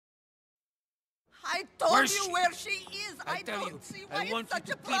I told you where she is. I tell you, don't see why I want it's you such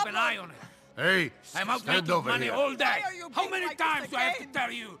to a keep an eye problem. on her. Hey, I'm out stand making over money here. all day. Why are you How being many like times this do I have to again?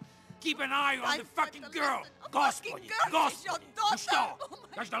 tell you? Keep an eye on the fucking girl. Listen, Господи, fucking girl, she's your Господи. daughter. Ну что, Oh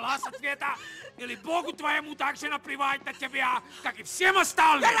my дождалась ответа? Или Богу твоему так же наплевать на тебя, как и всем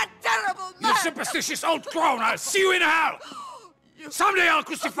остальным? You're a terrible You man! superstitious old crone! I'll see you in hell! Someday I'll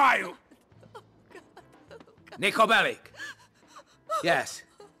crucify you! Niko Bellic. Yes.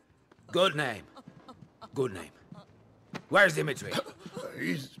 Good name. Good name. Where's Dimitri?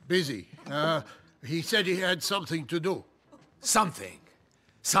 He's busy. He said he had something to do. Something.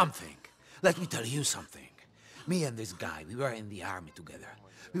 Something. Let me tell you something. Me and this guy, we were in the army together.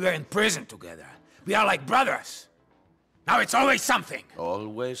 We were in prison together. We are like brothers. Now it's always something.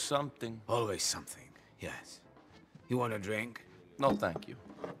 Always something. Always something, yes. You want a drink? No, thank you.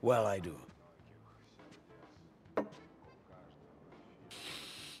 Well, I do.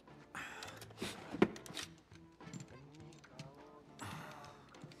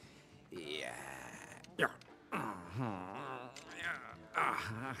 Yeah.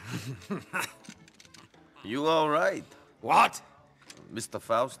 You all right, What? Mr.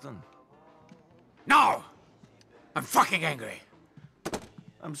 Faustin? No! I'm fucking angry.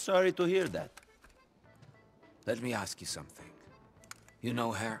 I'm sorry to hear that. Let me ask you something. You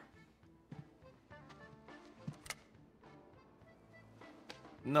know her?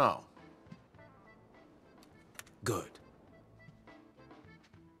 No. Good.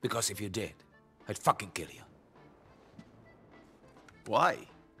 Because if you did, I'd fucking kill you. Why?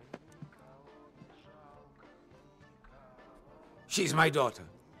 She's my daughter.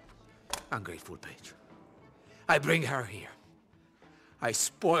 Ungrateful bitch. I bring her here. I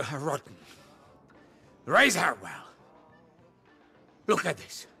spoil her rotten. Raise her well. Look at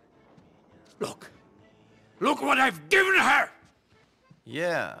this. Look. Look what I've given her!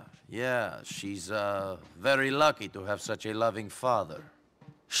 Yeah, she's, very lucky to have such a loving father.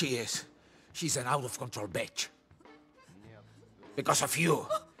 She is. She's an out-of-control bitch. Because of you.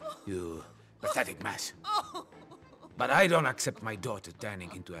 You pathetic mess. But I don't accept my daughter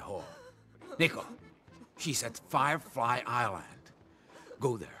turning into a whore. Niko, she's at Firefly Island.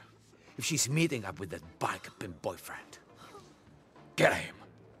 Go there. If she's meeting up with that bike pimp boyfriend, get him.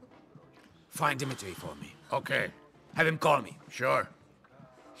 Find Dimitri for me. Okay, Have him call me. sure.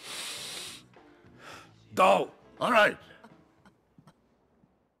 Go! All right.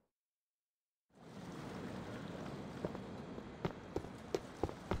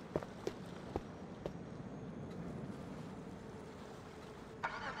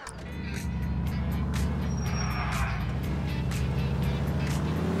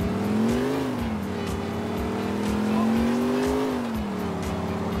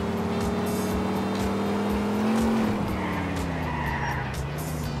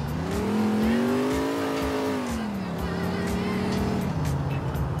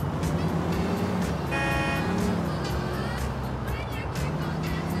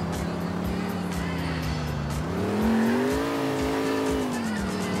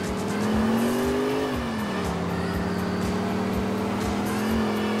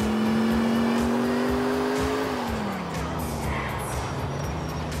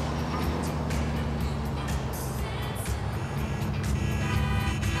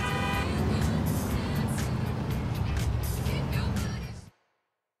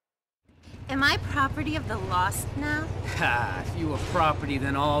 Am I property of the lost now? Ha! If you were property,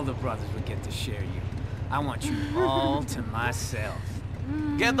 then all the brothers would get to share you. I want you all to myself.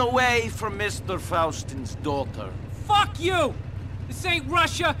 Get away from Mr. Faustin's daughter. Fuck you! This ain't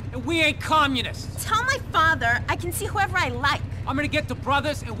Russia, and we ain't communists. Tell my father I can see whoever I like. I'm gonna get the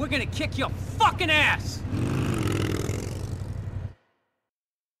brothers, and we're gonna kick your fucking ass!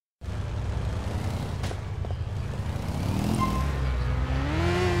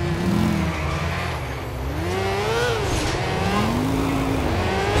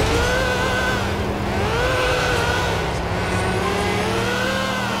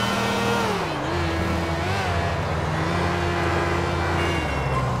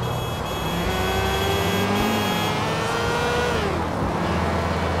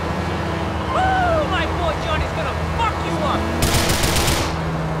 Woo! My boy Johnny's gonna fuck you up!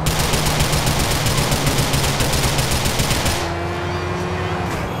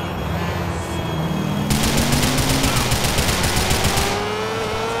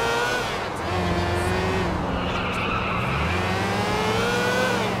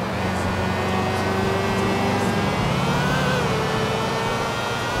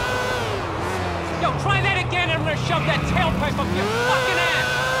 Yo, try that again and I'm gonna shove that tailpipe up your fucking ass!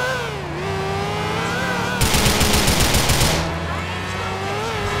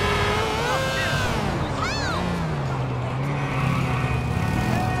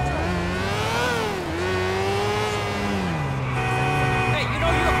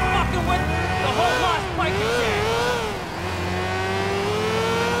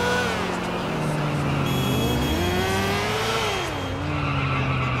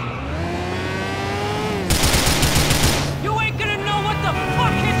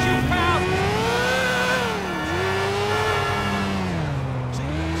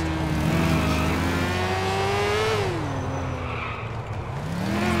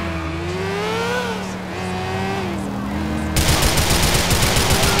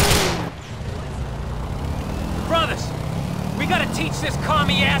 teach this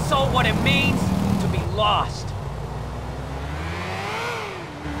commie asshole what it means to be lost.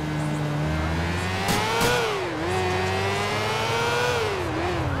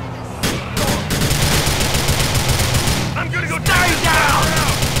 I'm gonna go down!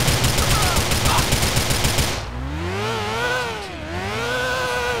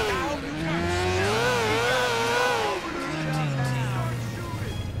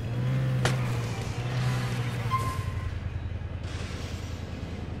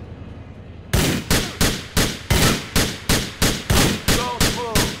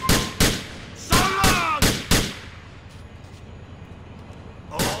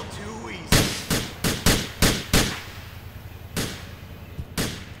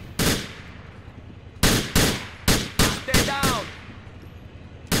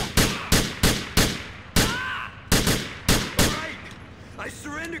 I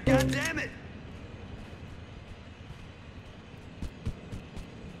surrender, goddammit!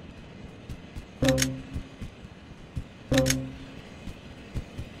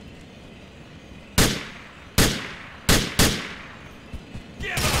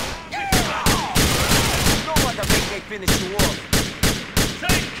 Give up! Don't let the big finish you off.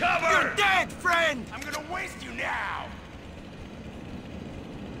 Take cover! You're dead, friend! I'm gonna waste you now!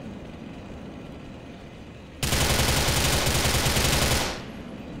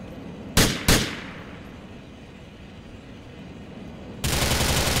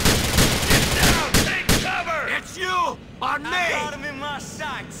 It's you on me! I got him in my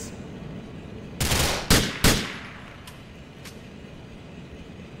sights!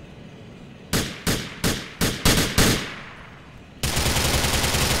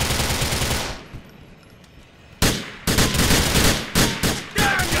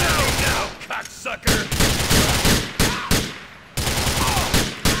 There you go now, cocksucker!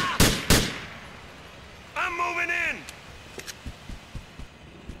 I'm moving in!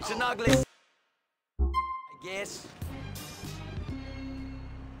 It's an ugly I guess.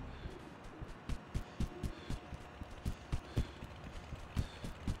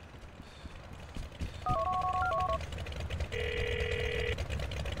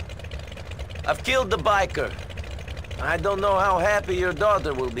 I've killed the biker. I don't know how happy your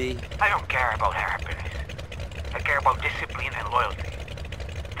daughter will be. I don't care about her happiness. I care about discipline and loyalty.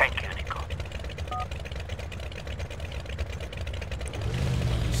 Thank you, Nico.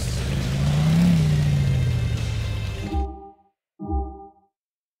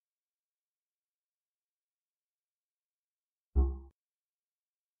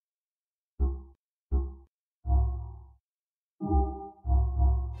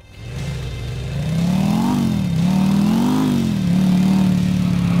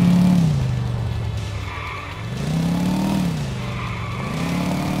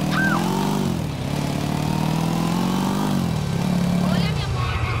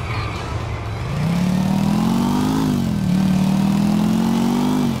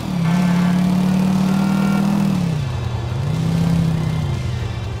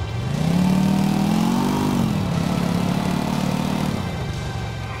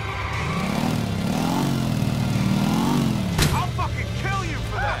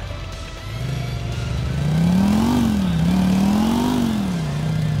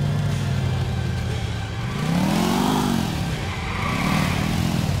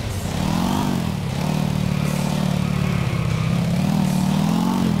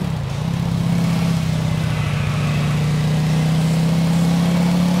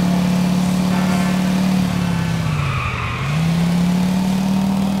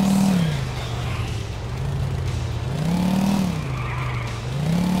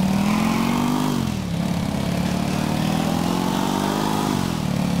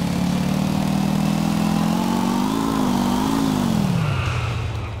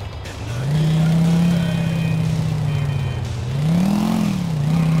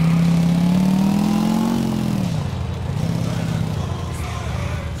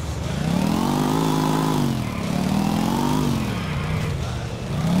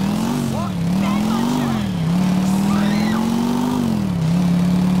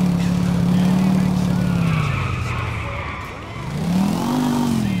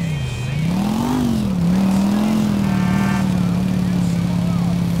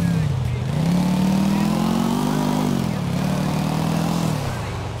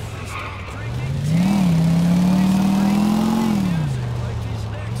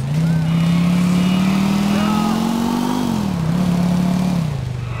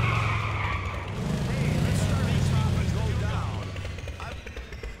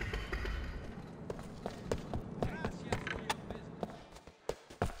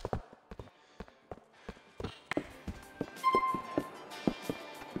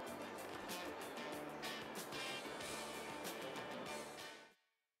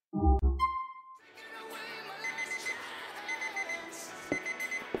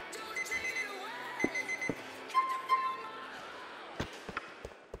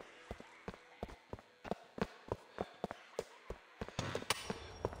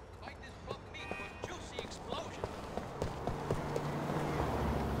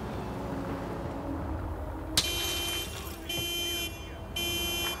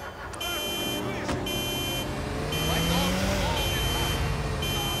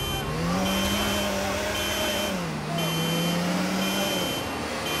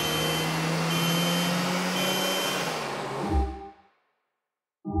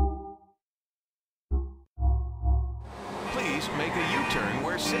 make a U-turn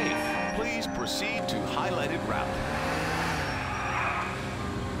where safe. Please proceed to highlighted route.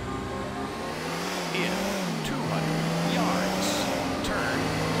 In 200 yards, turn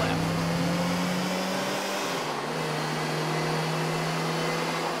left.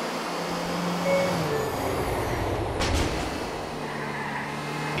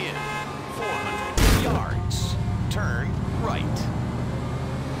 In 400 yards, turn right.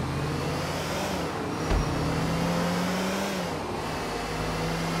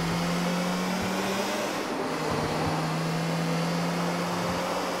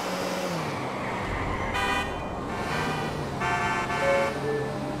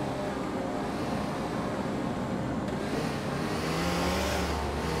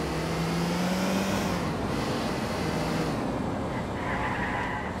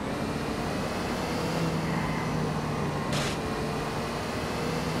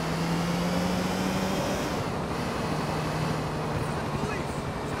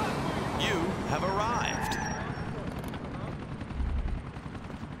 You have arrived.